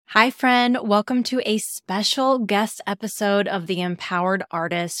Hi, friend. Welcome to a special guest episode of The Empowered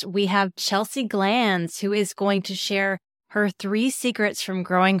Artist. We have Chelsea Glanz, who is going to share her 3 secrets from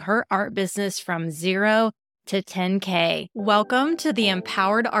growing her art business from 0 to 10K. Welcome to the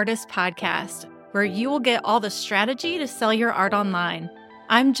Empowered Artist Podcast, where you will get all the strategy to sell your art online.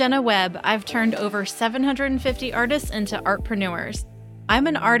 I'm Jenna Webb. I've turned over 750 artists into artpreneurs. I'm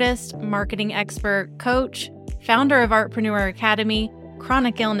an artist, marketing expert, coach, founder of Artpreneur Academy,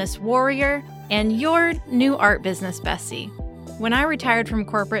 chronic illness warrior, and your new art business bestie. When I retired from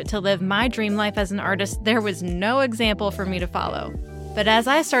corporate to live my dream life as an artist, there was no example for me to follow. But as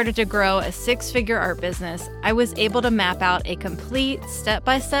I started to grow a 6-figure art business, I was able to map out a complete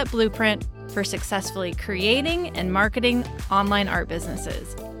step-by-step blueprint for successfully creating and marketing online art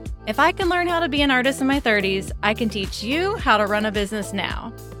businesses. If I can learn how to be an artist in my 30s, I can teach you how to run a business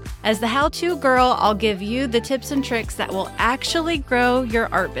now. As the how-to girl, I'll give you the tips and tricks that will actually grow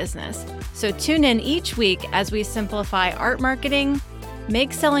your art business. So tune in each week as we simplify art marketing,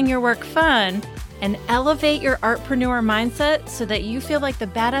 make selling your work fun, and elevate your artpreneur mindset so that you feel like the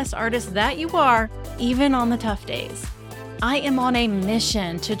badass artist that you are, even on the tough days. I am on a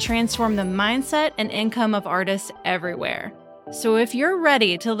mission to transform the mindset and income of artists everywhere. So if you're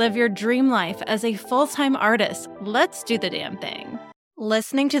ready to live your dream life as a full-time artist, let's do the damn thing.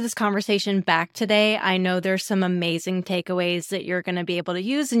 Listening to this conversation back today, I know there's some amazing takeaways that you're going to be able to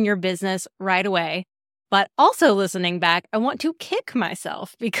use in your business right away. But also listening back, I want to kick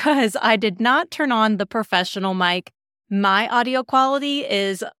myself because I did not turn on the professional mic. My audio quality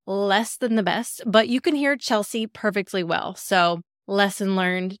is less than the best, but you can hear Chelsea perfectly well. So lesson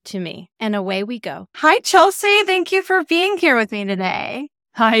learned to me. And away we go. Hi, Chelsea. Thank you for being here with me today.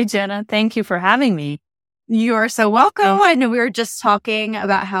 Hi, Jenna. Thank you for having me. You are so welcome. I know we were just talking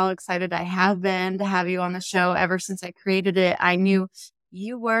about how excited I have been to have you on the show. Ever since I created it, I knew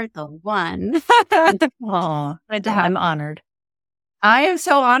you were the one. Oh, I'm honored. I am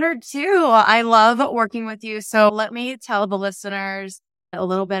so honored too. I love working with you. So let me tell the listeners a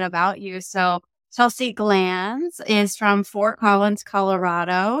little bit about you. So Chelsea Glanz is from Fort Collins,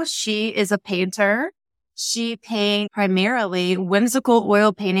 Colorado. She is a painter. She paints primarily whimsical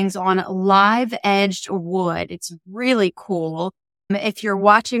oil paintings on live edged wood. It's really cool. If you're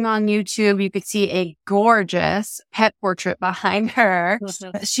watching on YouTube, you could see a gorgeous pet portrait behind her.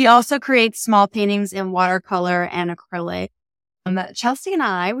 She also creates small paintings in watercolor and acrylic. Chelsea and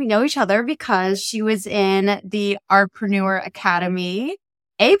I, we know each other because she was in the Artpreneur Academy,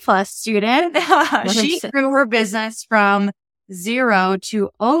 A+ student. She grew her business from 0 to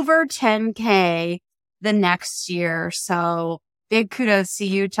over 10K the next year. So big kudos to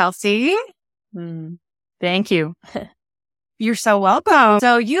you, Chelsea. Thank you. You're so welcome.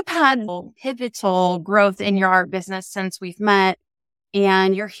 So you've had pivotal growth in your art business since we've met,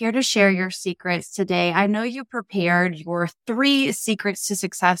 and you're here to share your secrets today. I know you prepared your 3 secrets to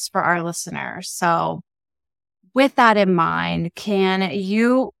success for our listeners. So with that in mind, can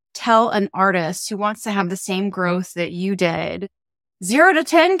you tell an artist who wants to have the same growth that you did, 0 to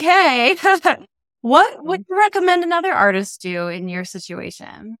 10K, what would you recommend another artist do in your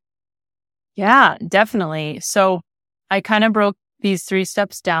situation? Yeah, definitely. So I kind of broke these 3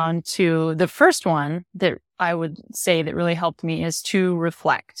 steps down to the first one that I would say that really helped me is to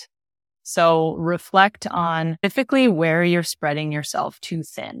reflect. So reflect on specifically where you're spreading yourself too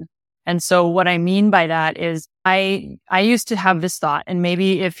thin. And so what I mean by that is I used to have this thought, and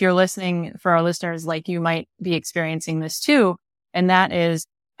maybe if you're listening for our listeners, like you might be experiencing this too. And that is,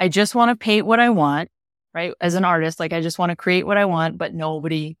 I just want to paint what I want, right? As an artist, like I just want to create what I want, but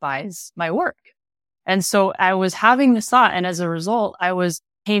nobody buys my work. And so I was having this thought. And as a result, I was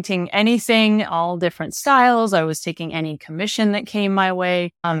painting anything, all different styles. I was taking any commission that came my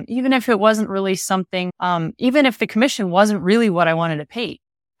way. Even if it wasn't really something, even if the commission wasn't really what I wanted to paint,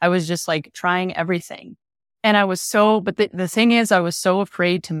 I was just like trying everything. And I was but the thing is, I was so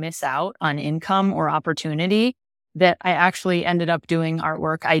afraid to miss out on income or opportunity that I actually ended up doing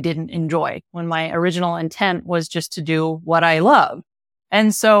artwork I didn't enjoy when my original intent was just to do what I love.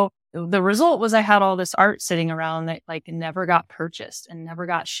 And so the result was I had all this art sitting around that like never got purchased and never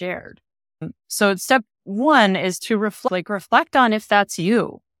got shared. So step 1 is to reflect on if that's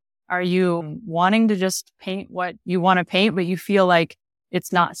you. Are you wanting to just paint what you want to paint, but you feel like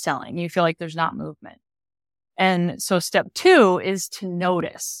it's not selling? You feel like there's not movement. And so step 2 is to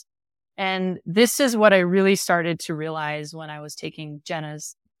notice. And this is what I really started to realize when I was taking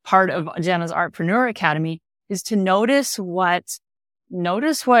part of Jenna's Artpreneur Academy, is to notice what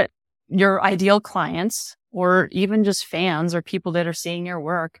your ideal clients or even just fans or people that are seeing your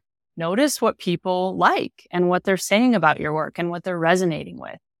work, notice what people like and what they're saying about your work and what they're resonating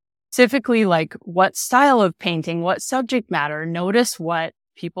with. specifically like what style of painting, what subject matter, notice what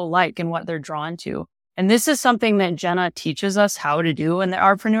people like and what they're drawn to. And this is something that Jenna teaches us how to do in the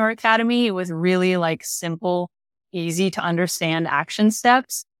Artpreneur Academy with really like simple, easy to understand action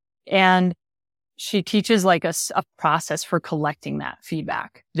steps. And she teaches like a process for collecting that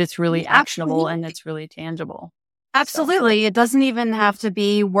feedback that's really actionable and that's really tangible. Absolutely. So. It doesn't even have to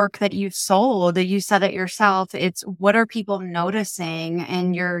be work that you've sold. You said it yourself. It's what are people noticing,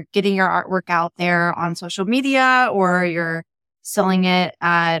 and you're getting your artwork out there on social media, or you're selling it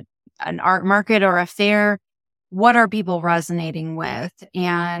at an art market or a fair. What are people resonating with?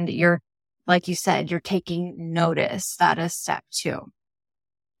 And you're, like you said, you're taking notice. That is step 2.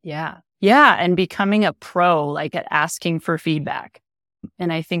 Yeah. Yeah. And becoming a pro, like at asking for feedback.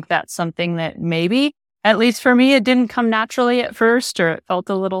 And I think that's something that maybe, at least for me, it didn't come naturally at first, or it felt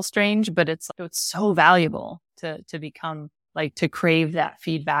a little strange, but it's so valuable to become like, to crave that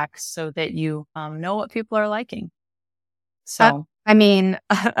feedback so that you know what people are liking. So, I mean,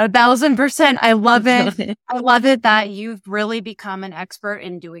 1,000%. I love it. I love it that you've really become an expert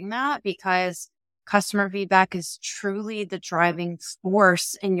in doing that, because customer feedback is truly the driving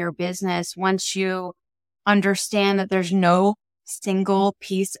force in your business. Once you understand that there's no single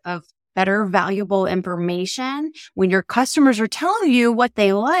piece of better, valuable information when your customers are telling you what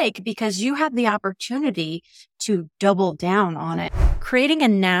they like, because you have the opportunity to double down on it. Creating a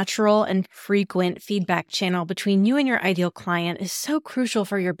natural and frequent feedback channel between you and your ideal client is so crucial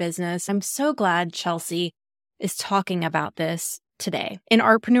for your business. I'm so glad Chelsea is talking about this today. In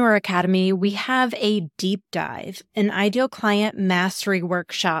Artpreneur Academy, we have a deep dive, an ideal client mastery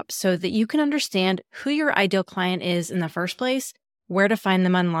workshop, so that you can understand who your ideal client is in the first place, where to find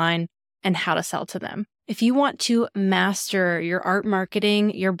them online, and how to sell to them. If you want to master your art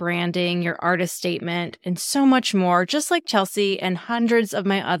marketing, your branding, your artist statement, and so much more, just like Chelsea and hundreds of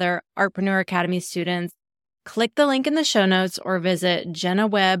my other Artpreneur Academy students, click the link in the show notes or visit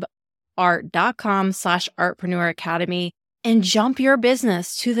jennawebart.com/Artpreneur Academy and jump your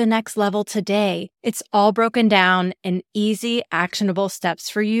business to the next level today. It's all broken down in easy, actionable steps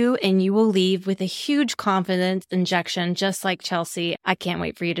for you, and you will leave with a huge confidence injection, just like Chelsea. I can't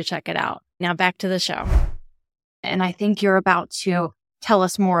wait for you to check it out. Now back to the show. And I think you're about to tell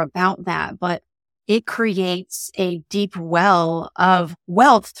us more about that, but it creates a deep well of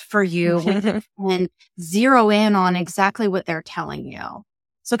wealth for you and zero in on exactly what they're telling you.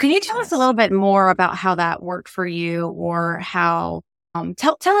 So can you tell us a little bit more about how that worked for you, or how,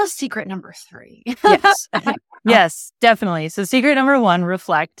 tell us secret number 3. Yes. Yes, definitely. So secret number 1,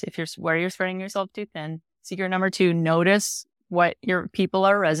 reflect if you're where you're spreading yourself too thin. Secret number 2, notice what your people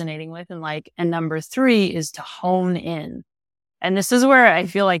are resonating with and like. And number 3 is to hone in. And this is where I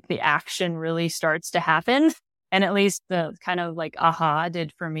feel like the action really starts to happen. And at least the kind of like aha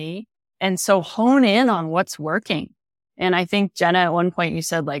did for me. And so hone in on what's working. And I think, Jenna, at one point you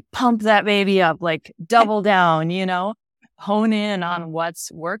said, like, pump that baby up, like double down, hone in on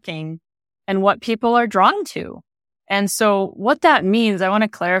what's working and what people are drawn to. And so what that means, I want to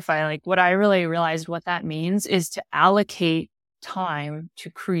clarify, like what I really realized what that means is to allocate time to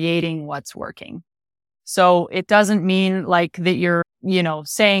creating what's working. So it doesn't mean like that you're,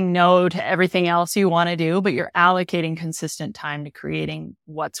 saying no to everything else you want to do, but you're allocating consistent time to creating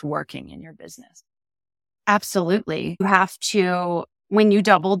what's working in your business. Absolutely. You have to, when you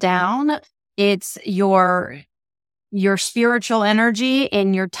double down, it's your spiritual energy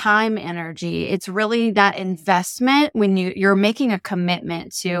and your time energy. It's really that investment when you're making a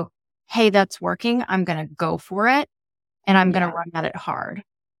commitment to, hey, that's working. I'm going to go for it and I'm going to run at it hard.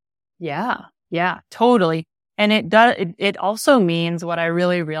 Yeah. Yeah, totally. And it also means, what I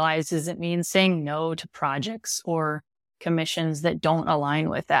really realized is it means saying no to projects or commissions that don't align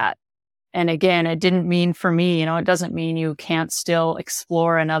with that. And again, it didn't mean for me, it doesn't mean you can't still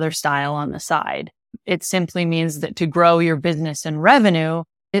explore another style on the side. It simply means that to grow your business and revenue,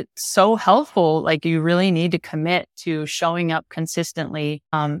 it's so helpful. Like you really need to commit to showing up consistently,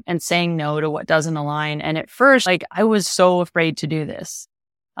 and saying no to what doesn't align. And at first, like I was so afraid to do this.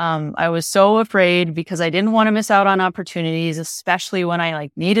 I was so afraid because I didn't want to miss out on opportunities, especially when I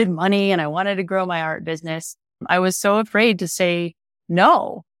like needed money and I wanted to grow my art business. I was so afraid to say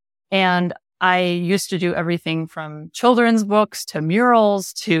no. And I used to do everything from children's books to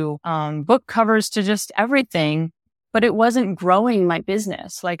murals to book covers to just everything, but it wasn't growing my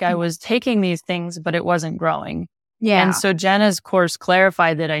business. Like I was taking these things, but it wasn't growing. Yeah. And so Jenna's course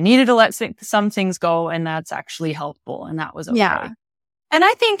clarified that I needed to let some things go, and that's actually helpful. And that was okay. Yeah. And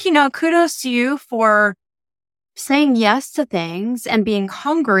I think, kudos to you for saying yes to things and being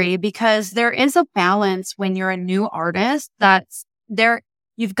hungry, because there is a balance when you're a new artist that's there.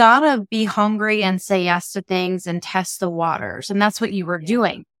 you've got to be hungry and say yes to things and test the waters. And that's what you were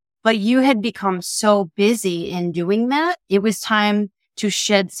doing. But you had become so busy in doing that. It was time to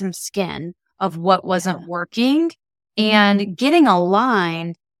shed some skin of what wasn't working, and getting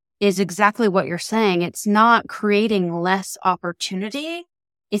aligned is exactly what you're saying. It's not creating less opportunity.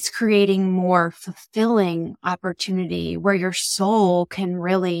 It's creating more fulfilling opportunity where your soul can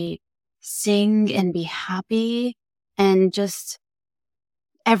really sing and be happy, and just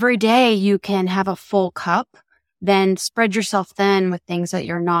every day you can have a full cup. Then spread yourself thin with things that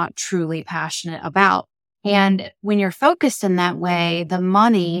you're not truly passionate about. And when you're focused in that way, the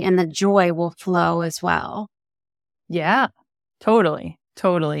money and the joy will flow as well. Yeah, totally.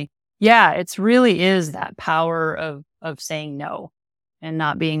 Totally. Yeah, it's really is that power of saying no and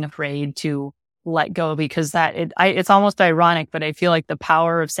not being afraid to let go, because it's almost ironic, but I feel like the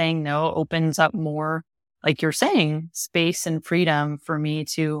power of saying no opens up more, like you're saying, space and freedom for me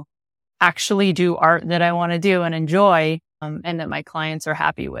to actually do art that I want to do and enjoy, and that my clients are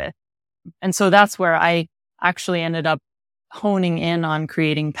happy with. And so that's where I actually ended up honing in on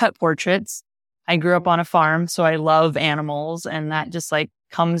creating pet portraits. I grew up on a farm, so I love animals, and that just like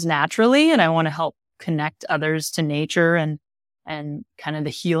comes naturally. And I want to help connect others to nature and kind of the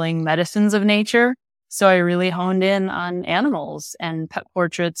healing medicines of nature. So I really honed in on animals and pet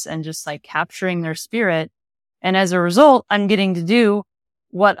portraits and just like capturing their spirit. And as a result, I'm getting to do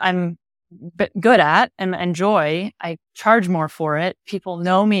what I'm good at and enjoy. I charge more for it. People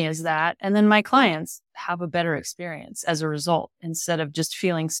know me as that. And then my clients have a better experience as a result, instead of just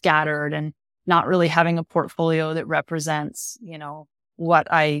feeling scattered and not really having a portfolio that represents, what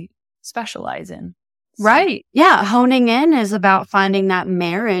I specialize in. So. Right. Yeah. Honing in is about finding that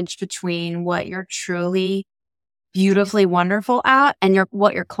marriage between what you're truly beautifully wonderful at and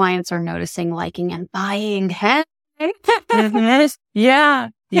what your clients are noticing, liking, and buying. Hey. Yeah.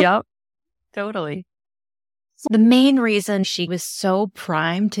 Yep. Totally. The main reason she was so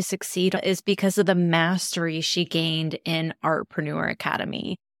primed to succeed is because of the mastery she gained in Artpreneur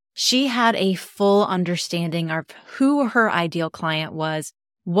Academy. She had a full understanding of who her ideal client was,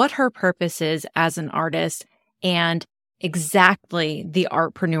 what her purpose is as an artist, and exactly the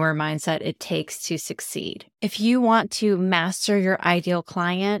artpreneur mindset it takes to succeed. If you want to master your ideal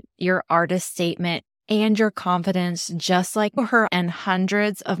client, your artist statement, and your confidence, just like her and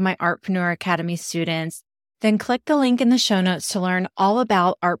hundreds of my Artpreneur Academy students, then click the link in the show notes to learn all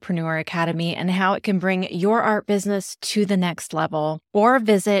about Artpreneur Academy and how it can bring your art business to the next level. Or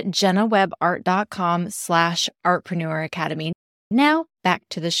visit jennawebart.com/Artpreneur Academy. Now back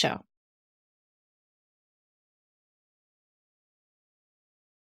to the show.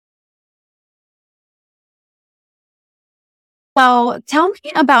 Well, tell me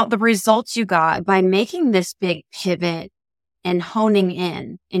about the results you got by making this big pivot and honing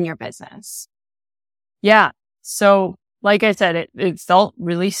in your business. Yeah. So like I said, it felt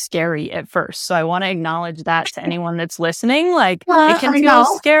really scary at first. So I want to acknowledge that to anyone that's listening. Like it can feel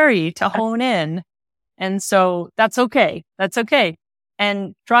scary to hone in. And so that's okay. That's okay.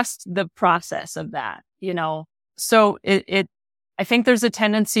 And trust the process of that, So I think there's a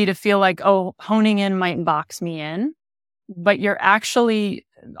tendency to feel like, oh, honing in might box me in. But you're actually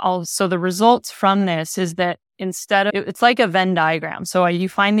also, the results from this is that instead of, it's like a Venn diagram. So you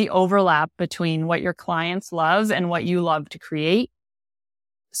find the overlap between what your clients love and what you love to create.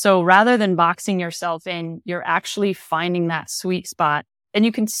 So rather than boxing yourself in, you're actually finding that sweet spot, and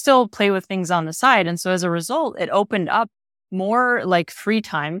you can still play with things on the side. And so as a result, it opened up more like free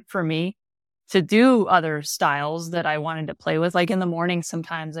time for me to do other styles that I wanted to play with. Like in the morning,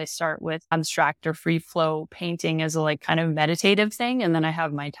 sometimes I start with abstract or free flow painting as a like kind of meditative thing. And then I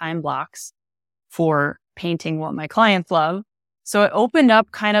have my time blocks for painting what my clients love. So it opened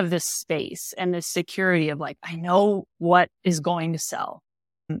up kind of this space and this security of like, I know what is going to sell.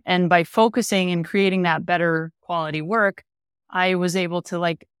 And by focusing and creating that better quality work, I was able to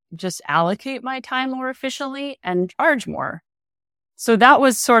like just allocate my time more efficiently and charge more. So that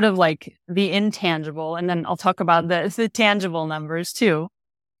was sort of like the intangible. And then I'll talk about the tangible numbers too.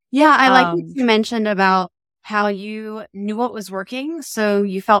 Yeah, I like what you mentioned about how you knew what was working. So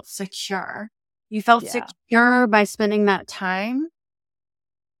you felt secure. You felt secure by spending that time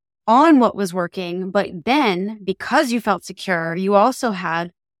on what was working. But then because you felt secure, you also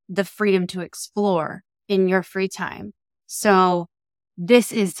had the freedom to explore in your free time. So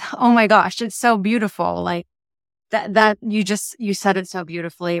this is, oh my gosh, it's so beautiful. Like, that you said it so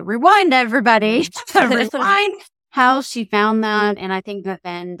beautifully. Rewind, everybody. Rewind how she found that. And I think the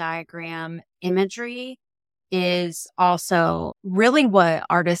Venn diagram imagery is also really what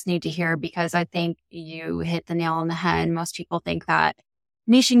artists need to hear, because I think you hit the nail on the head. Most people think that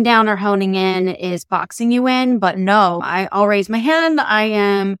niching down or honing in is boxing you in, but no, I'll raise my hand. I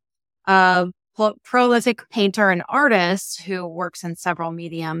am a prolific painter and artist who works in several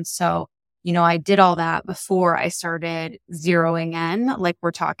mediums. So, I did all that before I started zeroing in, like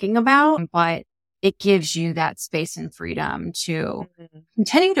we're talking about, but it gives you that space and freedom to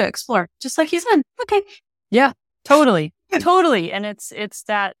continue to explore, just like you said. Okay. Yeah, totally. Totally. And it's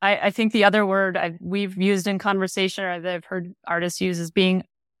that I think the other word we've used in conversation, or that I've heard artists use, is being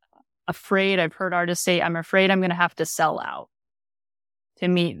afraid. I've heard artists say, I'm afraid I'm going to have to sell out to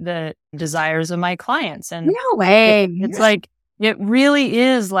meet the desires of my clients. And no way. It's like, it really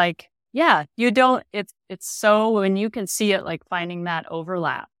is like, yeah, it's so when you can see it, like finding that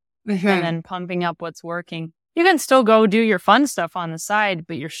overlap and then pumping up what's working. You can still go do your fun stuff on the side,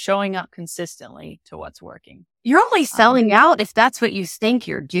 but you're showing up consistently to what's working. You're only selling out if that's what you think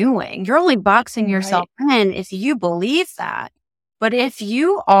you're doing. You're only boxing yourself in if you believe that. But if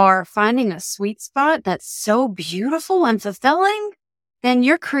you are finding a sweet spot that's so beautiful and fulfilling, then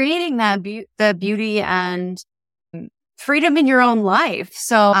you're creating that the beauty and freedom in your own life.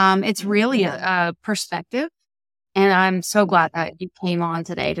 So it's really a perspective. And I'm so glad that you came on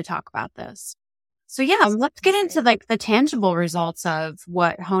today to talk about this. So yeah, let's get into like the tangible results of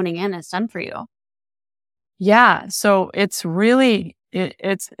what honing in has done for you. Yeah. So it's really,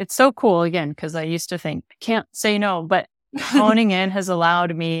 it's so cool again, because I used to think I can't say no, but honing in has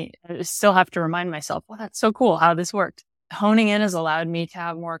allowed me, I still have to remind myself, well, that's so cool how this worked. Honing in has allowed me to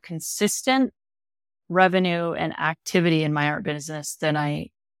have more consistent revenue and activity in my art business than I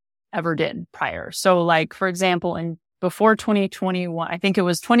ever did prior. So like, for example, before 2021, I think it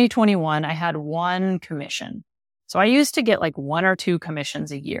was 2021, I had one commission. So I used to get like 1 or 2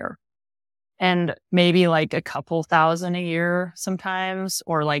 commissions a year, and maybe like a couple thousand a year sometimes,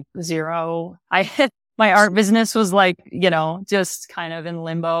 or like 0. My art business was like, just kind of in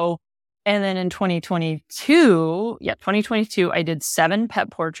limbo. And then in 2022, I did 7 pet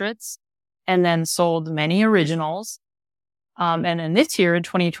portraits and then sold many originals. And in this year, in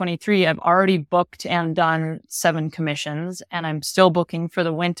 2023, I've already booked and done 7 commissions, and I'm still booking for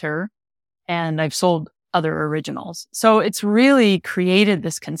the winter, and I've sold other originals. So it's really created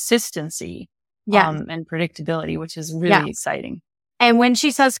this consistency and predictability, which is really exciting. And when she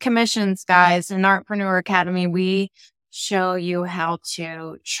says commissions, guys, in Artpreneur Academy, we show you how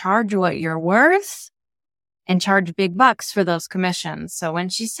to charge what you're worth and charge big bucks for those commissions. So when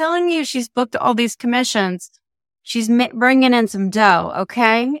she's telling you she's booked all these commissions, she's bringing in some dough,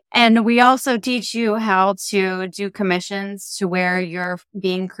 okay? And we also teach you how to do commissions to where you're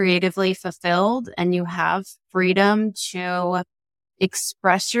being creatively fulfilled and you have freedom to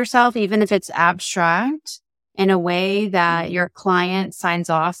express yourself, even if it's abstract, in a way that your client signs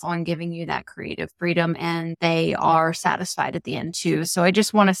off on giving you that creative freedom and they are satisfied at the end too. So I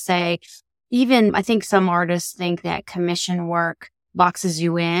just want to say, I think some artists think that commission work boxes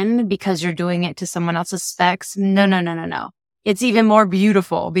you in because you're doing it to someone else's specs. No. It's even more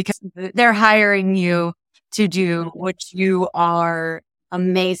beautiful because they're hiring you to do what you are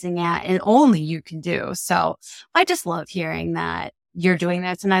amazing at and only you can do. So I just love hearing that you're doing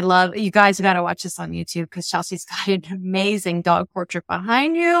this. And I love, you guys got to watch this on YouTube because Chelsea's got an amazing dog portrait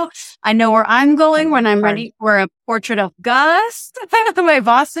behind you. I know where I'm going when I'm ready for a portrait of Gus, my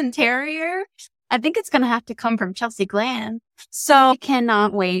Boston Terrier. I think it's going to have to come from Chelsea Glanz. So I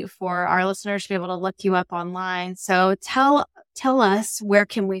cannot wait for our listeners to be able to look you up online. So tell us, where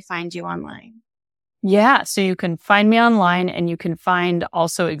can we find you online? Yeah. So you can find me online, and you can find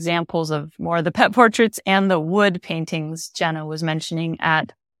also examples of more of the pet portraits and the wood paintings Jenna was mentioning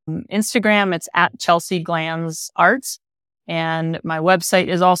at Instagram. It's at Chelsea Glanz Arts. And my website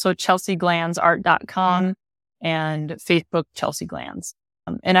is also chelseaglanzart.com, and Facebook, Chelsea Glanz.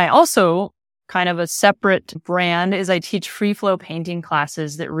 And I also, kind of a separate brand, is I teach free flow painting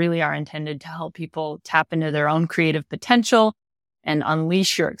classes that really are intended to help people tap into their own creative potential and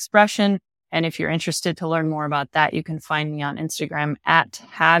unleash your expression. And if you're interested to learn more about that, you can find me on Instagram at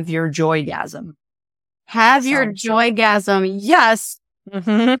HaveYourJoygasm. HaveYourJoygasm. Yes.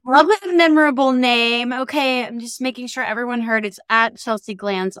 Mm-hmm. Love that memorable name. Okay. I'm just making sure everyone heard it's at Chelsea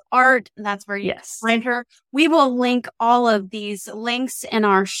Glanz Art. That's where you find her. We will link all of these links in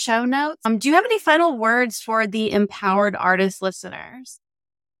our show notes. Do you have any final words for the Empowered Artist listeners?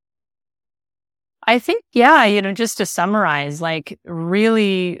 I think, just to summarize, like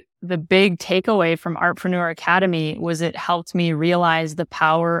really the big takeaway from Artpreneur Academy was it helped me realize the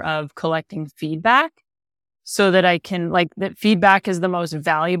power of collecting feedback so that I can, that feedback is the most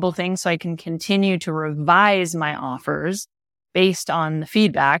valuable thing. So I can continue to revise my offers based on the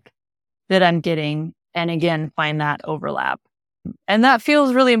feedback that I'm getting. And again, find that overlap. And that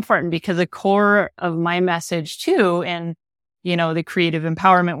feels really important because the core of my message too, and, the creative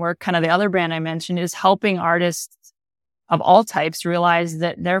empowerment work, kind of the other brand I mentioned, is helping artists of all types realize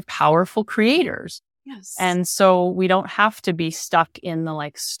that they're powerful creators. Yes. And so we don't have to be stuck in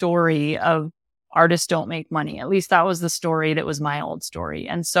the story of artists don't make money. At least that was the story that was my old story.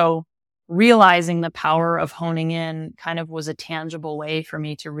 And so realizing the power of honing in kind of was a tangible way for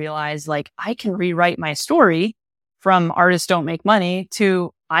me to realize I can rewrite my story from artists don't make money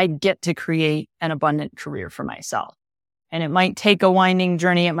to I get to create an abundant career for myself. And it might take a winding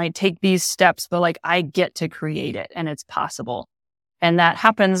journey. It might take these steps, but I get to create it and it's possible. And that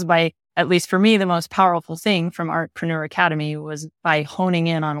happens by, at least for me, the most powerful thing from Artpreneur Academy was by honing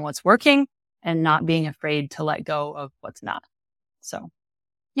in on what's working and not being afraid to let go of what's not. So.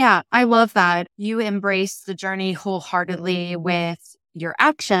 Yeah, I love that. You embrace the journey wholeheartedly with your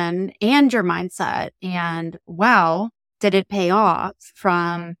action and your mindset. And wow, did it pay off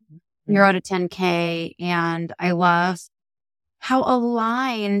from 0 to 10K. And I love how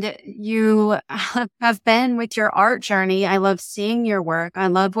aligned you have been with your art journey. I love seeing your work. I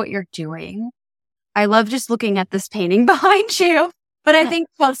love what you're doing. I love just looking at this painting behind you. But I think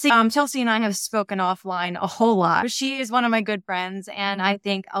Chelsea and I have spoken offline a whole lot. She is one of my good friends. And I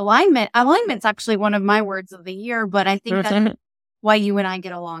think alignment's actually one of my words of the year. But I think that's why you and I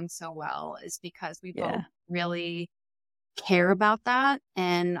get along so well, is because we both really care about that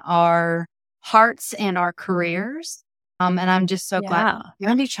in our hearts and our careers. And I'm just so glad we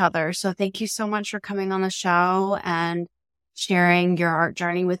found each other. So thank you so much for coming on the show and sharing your art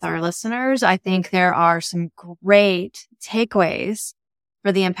journey with our listeners. I think there are some great takeaways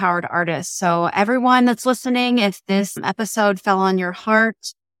for the empowered artist. So everyone that's listening, if this episode fell on your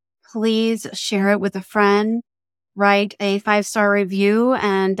heart, please share it with a friend, write a 5-star review,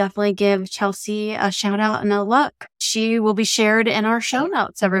 and definitely give Chelsea a shout out and a look. She will be shared in our show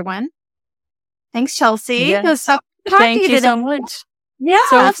notes, everyone. Thanks, Chelsea. Yes. It was so Thank you so much. Yeah.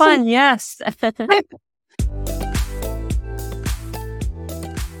 So fun. Yes.